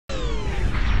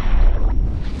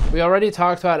We already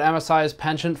talked about MSI's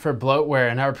penchant for bloatware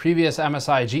in our previous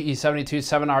MSI GE72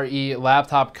 7RE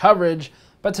laptop coverage,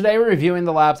 but today we're reviewing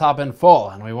the laptop in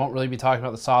full, and we won't really be talking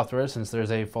about the software since there's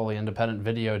a fully independent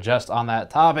video just on that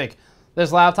topic.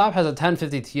 This laptop has a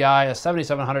 1050 Ti, a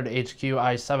 7700 HQ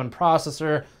i7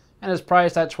 processor, and is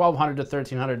priced at $1,200 to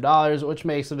 $1,300, which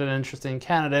makes it an interesting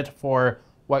candidate for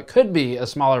what could be a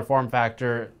smaller form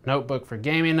factor notebook for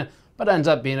gaming, but ends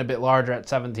up being a bit larger at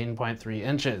 17.3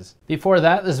 inches. Before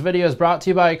that, this video is brought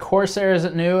to you by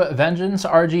Corsair's new Vengeance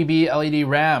RGB LED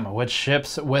RAM, which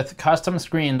ships with custom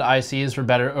screened ICs for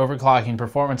better overclocking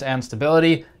performance and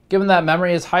stability. Given that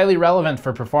memory is highly relevant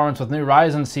for performance with new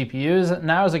Ryzen CPUs,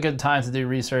 now is a good time to do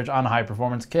research on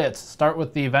high-performance kits. Start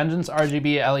with the Vengeance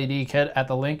RGB LED kit at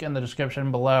the link in the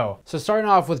description below. So starting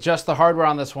off with just the hardware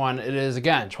on this one, it is,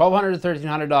 again, $1,200 to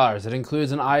 $1,300. It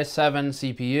includes an i7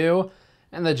 CPU,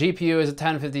 and the GPU is a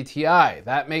 1050 Ti.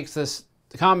 That makes this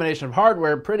combination of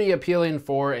hardware pretty appealing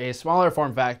for a smaller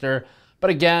form factor, but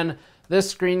again,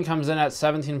 this screen comes in at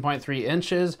 17.3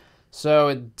 inches, so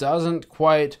it doesn't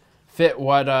quite fit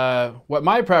what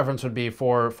my preference would be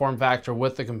for form factor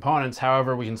with the components.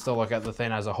 However, we can still look at the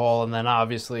thing as a whole, and then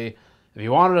obviously, if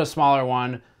you wanted a smaller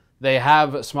one, they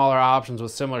have smaller options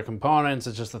with similar components.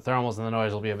 It's just the thermals and the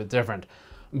noise will be a bit different.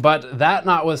 But that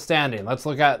notwithstanding, let's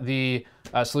look at the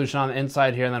solution on the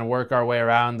inside here and then work our way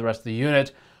around the rest of the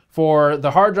unit. For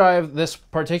the hard drive, this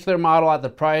particular model at the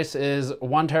price is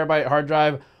 1 terabyte hard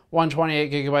drive, 128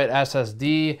 gigabyte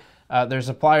SSD. Their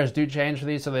suppliers do change for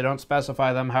these, so they don't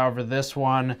specify them. However, this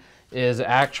one is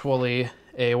actually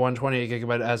a 128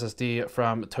 gigabyte SSD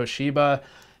from Toshiba,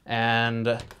 and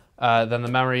then the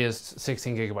memory is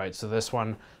 16 gigabytes. So this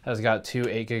one has got two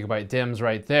 8 gigabyte DIMMs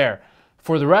right there.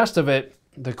 For the rest of it,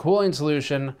 the cooling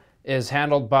solution is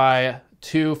handled by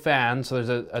two fans. So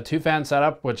there's a two-fan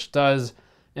setup, which does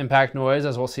impact noise,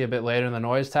 as we'll see a bit later in the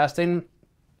noise testing.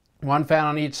 One fan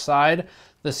on each side.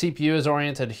 The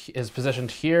CPU is positioned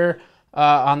here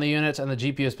on the unit, and the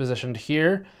GPU is positioned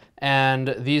here.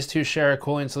 And these two share a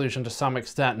cooling solution to some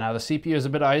extent. Now, the CPU is a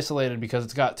bit isolated because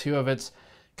it's got two of its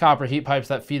copper heat pipes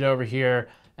that feed over here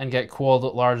and get cooled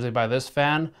largely by this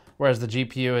fan, whereas the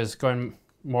GPU is going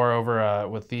more over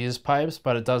with these pipes,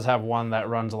 but it does have one that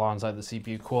runs alongside the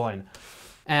CPU cooling.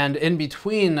 And in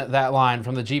between that line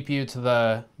from the GPU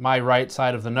to my right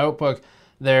side of the notebook,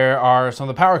 there are some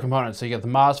of the power components. So you get the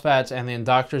MOSFETs and the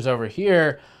inductors over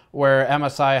here, where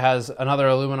MSI has another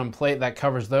aluminum plate that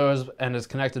covers those and is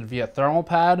connected via thermal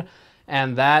pad.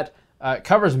 And that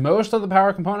covers most of the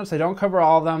power components. They don't cover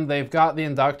all of them. They've got the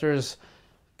inductors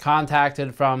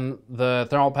contacted from the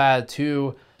thermal pad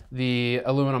to the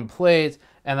aluminum plate,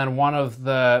 and then one of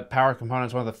the power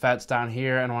components, one of the FETs down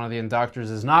here, and one of the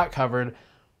inductors is not covered.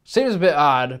 Seems a bit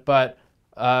odd, but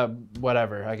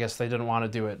whatever. I guess they didn't want to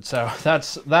do it. So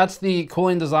that's the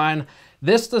cooling design.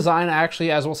 This design actually,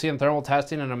 as we'll see in thermal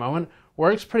testing in a moment,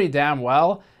 works pretty damn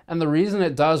well. And the reason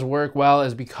it does work well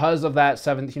is because of that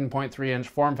 17.3 inch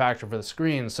form factor for the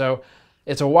screen. So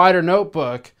it's a wider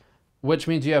notebook, which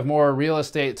means you have more real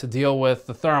estate to deal with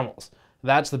the thermals.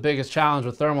 That's the biggest challenge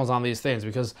with thermals on these things,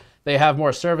 because they have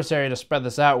more surface area to spread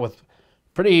this out with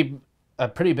a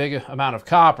pretty big amount of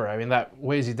copper. I mean, that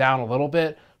weighs you down a little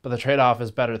bit, but the trade-off is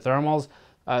better thermals.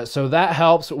 So that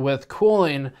helps with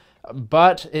cooling,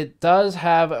 but it does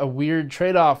have a weird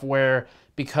trade-off where,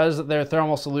 because their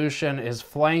thermal solution is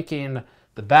flanking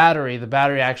the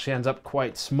battery actually ends up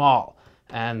quite small.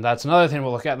 And that's another thing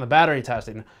we'll look at in the battery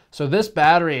testing. So this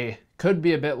battery could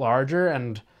be a bit larger,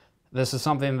 and this is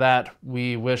something that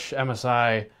we wish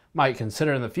MSI might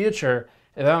consider in the future.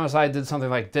 If MSI did something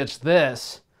like ditch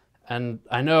this, and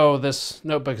I know this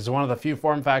notebook is one of the few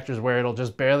form factors where it'll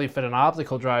just barely fit an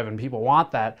optical drive and people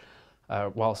want that,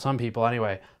 well, some people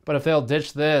anyway, but if they'll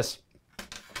ditch this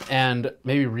and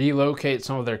maybe relocate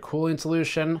some of their cooling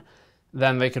solution,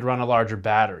 then they could run a larger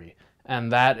battery.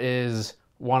 And that is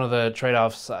one of the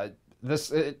trade-offs.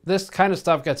 This kind of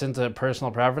stuff gets into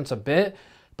personal preference a bit,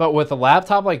 but with a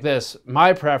laptop like this,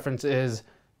 my preference is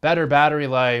better battery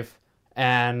life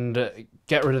and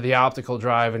get rid of the optical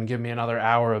drive and give me another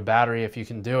hour of battery if you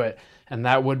can do it. And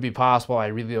that would be possible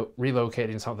by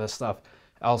relocating some of this stuff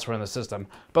elsewhere in the system.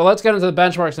 But let's get into the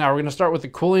benchmarks now. We're going to start with the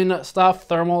cooling stuff,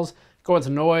 thermals, go into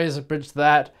noise, bridge to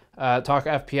that, talk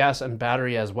FPS and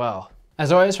battery as well.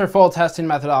 As always, for full testing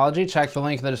methodology, check the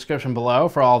link in the description below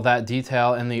for all of that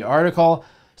detail in the article.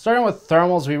 Starting with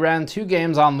thermals, we ran 2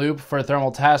 games on loop for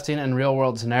thermal testing in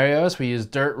real-world scenarios. We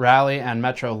used Dirt Rally and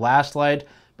Metro Last Light,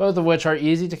 both of which are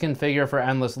easy to configure for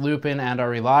endless looping and are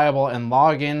reliable in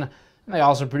logging. And they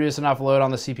also produce enough load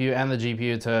on the CPU and the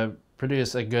GPU to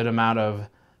produce a good amount of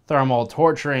thermal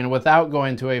torturing without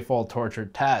going to a full torture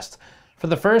test. For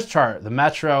the first chart, the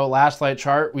Metro last light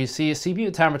chart, we see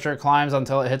CPU temperature climbs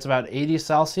until it hits about 80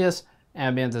 Celsius.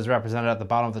 Ambient is represented at the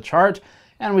bottom of the chart.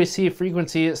 And we see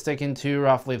frequency sticking to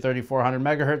roughly 3400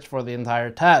 megahertz for the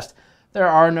entire test. There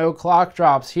are no clock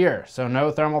drops here, so no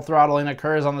thermal throttling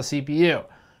occurs on the CPU.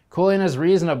 Cooling is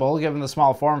reasonable given the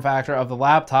small form factor of the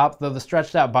laptop, though the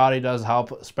stretched out body does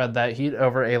help spread that heat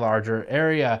over a larger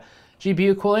area.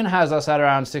 GPU cooling has us at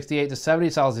around 68 to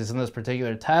 70 Celsius in this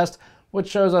particular test, which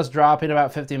shows us dropping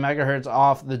about 50 megahertz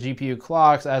off the GPU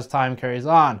clocks as time carries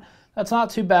on. That's not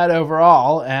too bad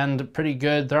overall, and pretty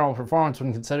good thermal performance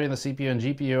when considering the CPU and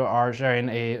GPU are sharing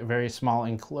a very small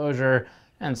enclosure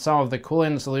and some of the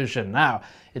cooling solution. Now,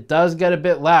 it does get a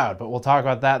bit loud, but we'll talk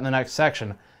about that in the next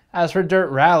section. As for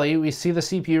Dirt Rally, we see the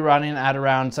CPU running at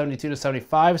around 72 to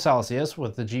 75 Celsius,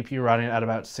 with the GPU running at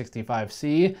about 65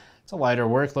 C. It's a lighter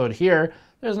workload here.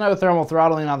 There's no thermal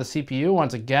throttling on the CPU,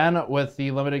 once again, with the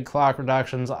limited clock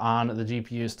reductions on the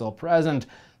GPU still present.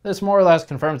 This more or less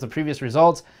confirms the previous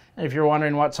results, and if you're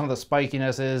wondering what some of the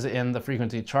spikiness is in the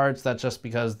frequency charts, that's just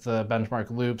because the benchmark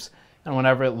loops, and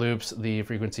whenever it loops, the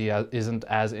frequency isn't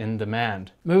as in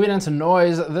demand. Moving into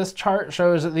noise, this chart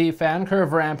shows the fan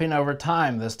curve ramping over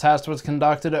time. This test was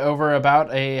conducted over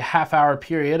about a half-hour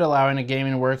period, allowing a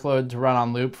gaming workload to run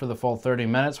on loop for the full 30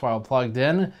 minutes while plugged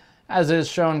in. As is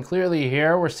shown clearly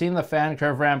here, we're seeing the fan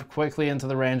curve ramp quickly into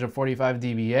the range of 45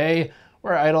 dBA,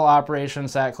 where idle operation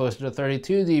sat closer to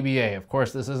 32 dBA. Of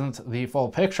course, this isn't the full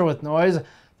picture with noise.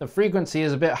 The frequency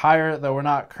is a bit higher, though we're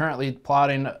not currently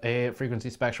plotting a frequency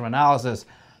spectrum analysis.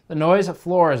 The noise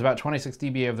floor is about 26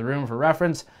 dBA of the room for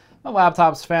reference. The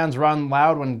laptop's fans run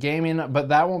loud when gaming, but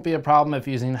that won't be a problem if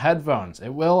using headphones. It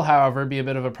will, however, be a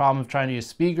bit of a problem if trying to use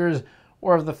speakers,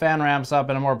 or if the fan ramps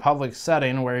up in a more public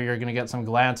setting where you're going to get some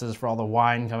glances for all the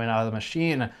whine coming out of the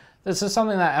machine. This is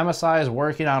something that MSI is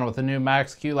working on with the new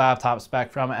Max-Q laptop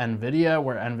spec from NVIDIA,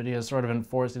 where NVIDIA is sort of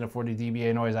enforcing a 40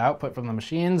 dBA noise output from the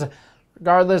machines.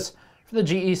 Regardless, for the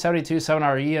GE72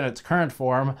 7RE in its current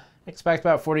form, expect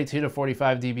about 42 to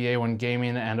 45 dBA when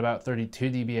gaming and about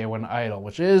 32 dBA when idle,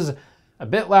 which is a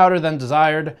bit louder than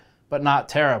desired, but not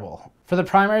terrible. For the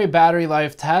primary battery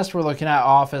life test, we're looking at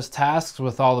office tasks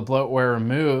with all the bloatware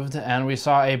removed, and we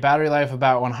saw a battery life of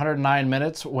about 109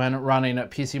 minutes when running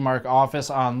PCMark Office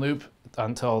on loop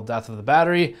until death of the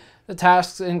battery. The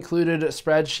tasks included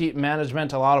spreadsheet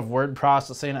management, a lot of word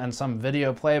processing, and some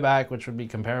video playback, which would be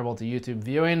comparable to YouTube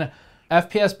viewing.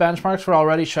 FPS benchmarks were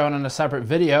already shown in a separate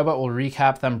video, but we'll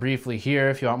recap them briefly here.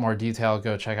 If you want more detail,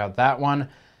 go check out that one.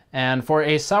 And for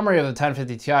a summary of the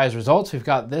 1050 Ti's results, we've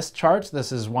got this chart.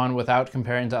 This is one without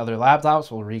comparing to other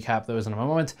laptops. We'll recap those in a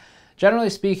moment. Generally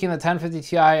speaking, the 1050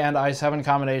 Ti and i7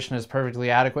 combination is perfectly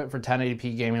adequate for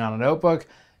 1080p gaming on a notebook,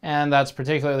 and that's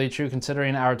particularly true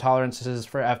considering our tolerances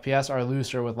for FPS are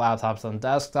looser with laptops than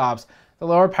desktops. The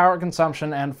lower power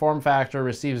consumption and form factor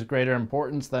receives greater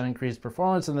importance than increased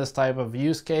performance in this type of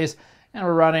use case, and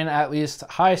we're running at least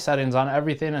high settings on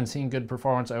everything and seeing good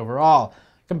performance overall.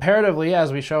 Comparatively,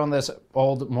 as we show in this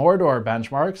old Mordor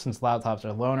benchmark, since laptops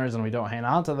are loners and we don't hang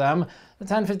on to them, the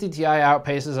 1050 Ti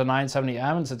outpaces a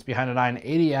 970M and sits behind a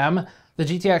 980M. The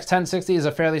GTX 1060 is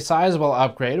a fairly sizable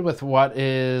upgrade with what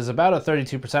is about a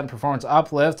 32% performance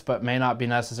uplift, but may not be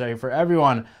necessary for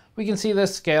everyone. We can see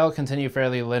this scale continue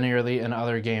fairly linearly in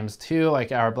other games too,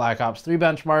 like our Black Ops 3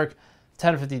 benchmark. The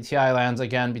 1050 Ti lands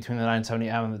again between the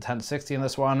 970M and the 1060 in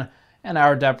this one, and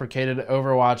our deprecated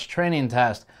Overwatch training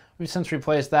test. We've since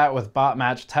replaced that with bot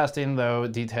match testing, though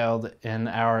detailed in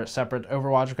our separate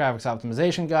Overwatch graphics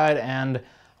optimization guide and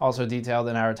also detailed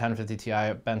in our 1050 Ti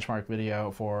benchmark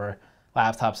video for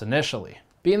laptops initially.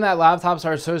 Being that laptops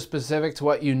are so specific to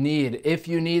what you need, if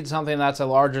you need something that's a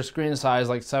larger screen size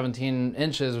like 17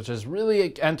 inches, which is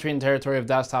really entering territory of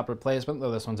desktop replacement, though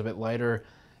this one's a bit lighter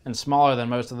and smaller than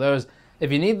most of those.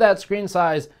 If you need that screen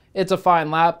size, it's a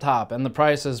fine laptop and the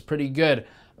price is pretty good.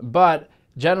 But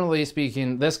generally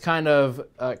speaking, this kind of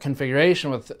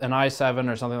configuration with an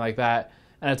i7 or something like that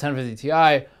and a 1050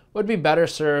 Ti would be better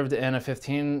served in a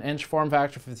 15-inch form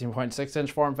factor,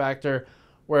 15.6-inch form factor,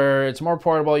 where it's more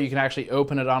portable. You can actually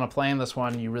open it on a plane. This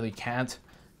one you really can't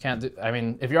do. I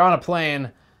mean, if you're on a plane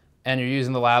and you're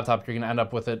using the laptop, you're going to end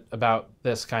up with it about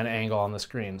this kind of angle on the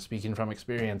screen, speaking from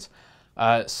experience.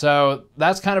 So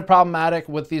that's kind of problematic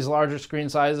with these larger screen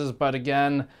sizes, but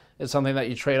again, it's something that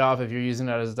you trade off if you're using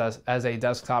it as a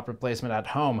desktop replacement at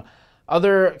home.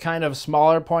 Other kind of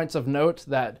smaller points of note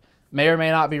that may or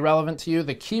may not be relevant to you,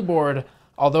 the keyboard,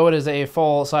 although it is a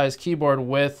full-size keyboard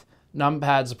with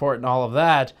numpad support and all of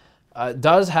that,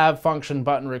 does have function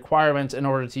button requirements in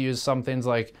order to use some things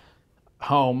like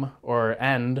home or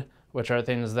end, which are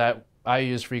things that I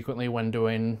use frequently when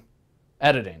doing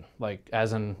editing, like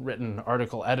as in written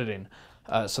article editing.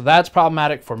 So that's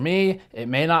problematic for me. It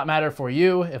may not matter for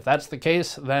you. If that's the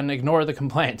case, then ignore the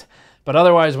complaint. But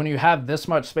otherwise, when you have this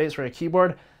much space for a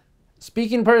keyboard,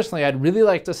 speaking personally, I'd really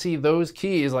like to see those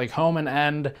keys like home and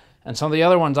end and some of the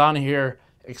other ones on here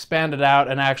expanded out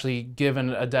and actually given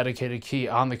a dedicated key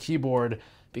on the keyboard,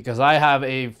 because I have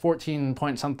a 14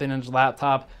 point something inch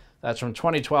laptop that's from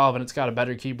 2012 and it's got a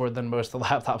better keyboard than most of the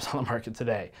laptops on the market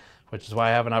today, which is why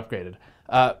I haven't upgraded.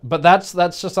 But that's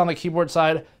just on the keyboard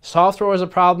side. Software is a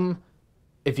problem.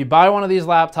 If you buy one of these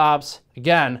laptops,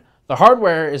 again, the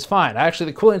hardware is fine.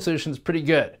 Actually, the cooling solution is pretty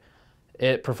good.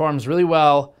 It performs really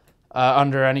well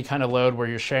under any kind of load where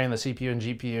you're sharing the CPU and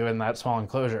GPU in that small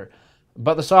enclosure.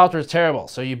 But the software is terrible.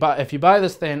 So if you buy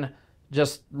this thing,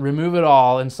 just remove it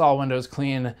all, install Windows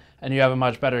clean, and you have a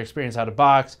much better experience out of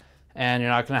box, and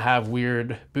you're not going to have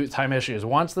weird boot time issues.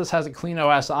 Once this has a clean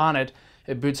OS on it,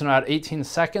 it boots in about 18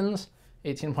 seconds,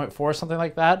 18.4, something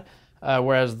like that,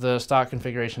 whereas the stock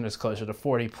configuration is closer to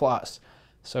 40 plus.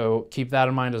 So keep that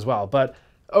in mind as well. But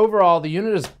overall, the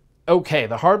unit is okay.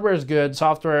 The hardware is good,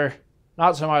 software,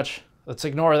 not so much. Let's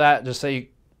ignore that. Just say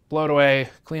blow it away,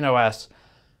 clean OS.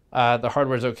 The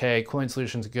hardware is okay, cooling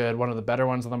solution's good, one of the better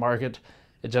ones on the market.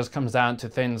 It just comes down to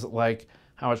things like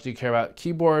how much do you care about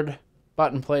keyboard,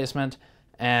 button placement,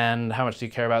 and how much do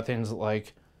you care about things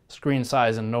like screen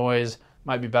size and noise.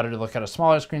 Might be better to look at a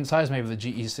smaller screen size, maybe the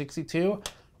GE72,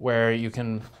 where you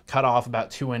can cut off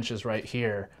about 2 inches right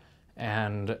here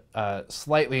and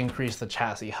slightly increase the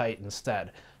chassis height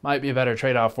instead. Might be a better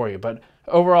trade-off for you. But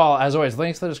overall, as always,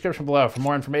 links in the description below for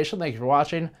more information. Thank you for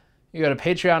watching. You go to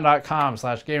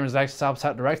patreon.com/gamersnexus, helps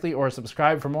out directly, or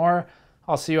subscribe for more.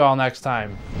 I'll see you all next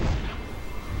time.